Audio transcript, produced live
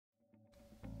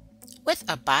with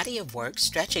a body of work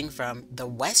stretching from the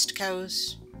West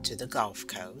Coast to the Gulf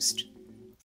Coast,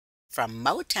 from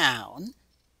Motown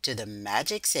to the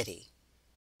Magic City.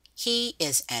 He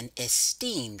is an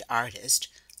esteemed artist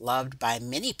loved by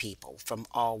many people from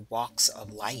all walks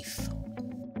of life.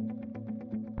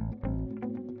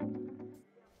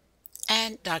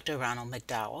 And Dr. Ronald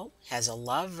McDowell has a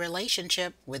love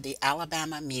relationship with the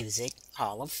Alabama Music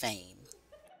Hall of Fame.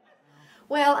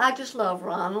 Well, I just love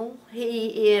Ronald.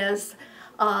 He is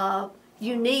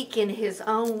unique in his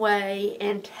own way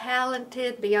and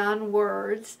talented beyond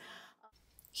words.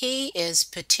 He is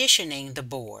petitioning the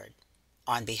board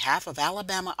on behalf of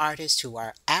Alabama artists who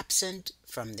are absent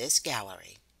from this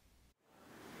gallery.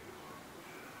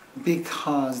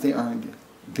 Because they earned it.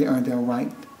 They earned their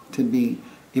right to be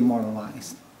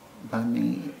immortalized by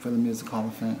me for the Music Hall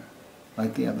of Fame,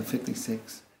 like the other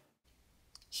 56.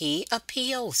 He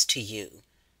appeals to you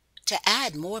to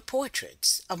add more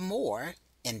portraits of more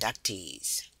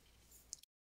inductees.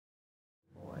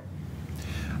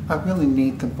 I really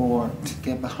need the board to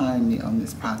get behind me on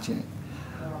this project.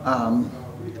 I'm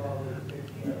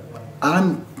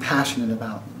passionate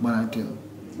about what I do.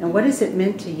 And what has it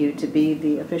meant to you to be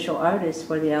the official artist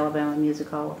for the Alabama Music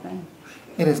Hall of Fame?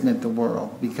 It has meant the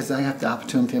world because I have the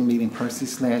opportunity of meeting Percy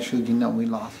Sledge, who you know we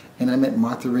lost. And I met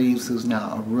Martha Reeves, who's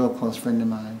now a real close friend of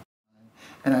mine.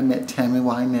 And I met Tammy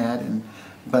Wynette and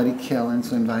Buddy Killens,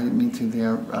 who invited me to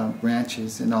their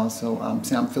ranches, and also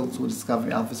Sam Phillips, who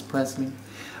discovered Elvis Presley.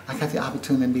 I got the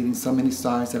opportunity of meeting so many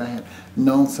stars that I had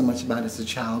known so much about as a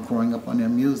child growing up on their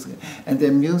music. And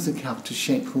their music helped to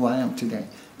shape who I am today.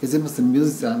 Because it was the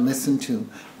music that I listened to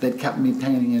that kept me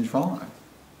painting and drawing.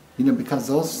 You know, because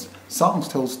those songs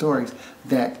told stories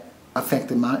that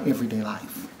affected my everyday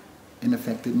life and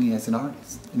affected me as an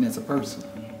artist and as a person.